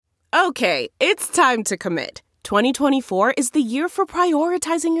Okay, it's time to commit. 2024 is the year for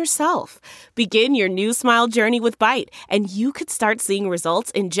prioritizing yourself. Begin your new smile journey with Byte, and you could start seeing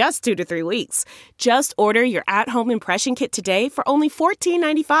results in just 2 to 3 weeks. Just order your at-home impression kit today for only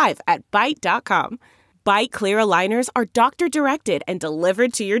 $14.95 at Byte.com. Byte Clear aligners are doctor-directed and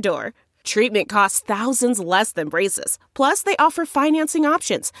delivered to your door. Treatment costs thousands less than braces. Plus, they offer financing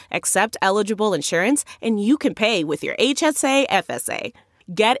options, accept eligible insurance, and you can pay with your HSA, FSA.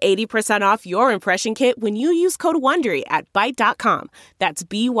 Get 80% off your impression kit when you use code WONDERY at Byte.com. That's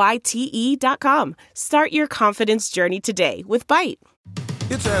BYTE.com. Start your confidence journey today with Byte.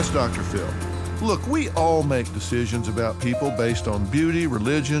 It's Ask Dr. Phil. Look, we all make decisions about people based on beauty,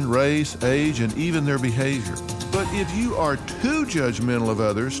 religion, race, age, and even their behavior. But if you are too judgmental of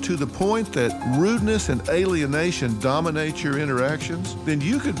others to the point that rudeness and alienation dominate your interactions, then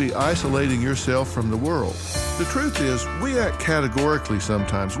you could be isolating yourself from the world. The truth is, we act categorically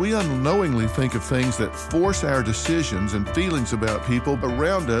sometimes. We unknowingly think of things that force our decisions and feelings about people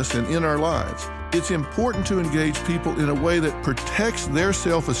around us and in our lives. It's important to engage people in a way that protects their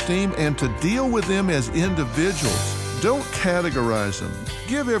self-esteem and to deal with them as individuals. Don't categorize them.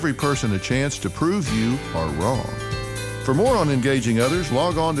 Give every person a chance to prove you are wrong. For more on engaging others,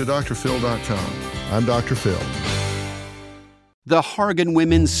 log on to drphil.com. I'm Dr. Phil. The Hargan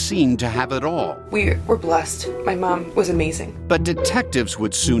women seemed to have it all. We were blessed. My mom was amazing. But detectives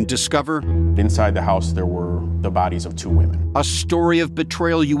would soon discover inside the house there were the bodies of 2 women. A story of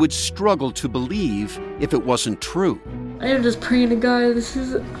betrayal you would struggle to believe if it wasn't true. I am just praying to God, this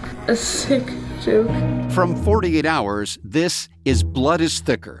is a sick joke. From 48 Hours, this is Blood is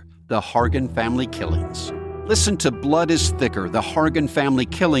Thicker, the Hargan Family Killings. Listen to Blood is Thicker, the Hargan Family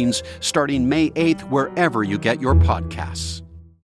Killings, starting May 8th, wherever you get your podcasts.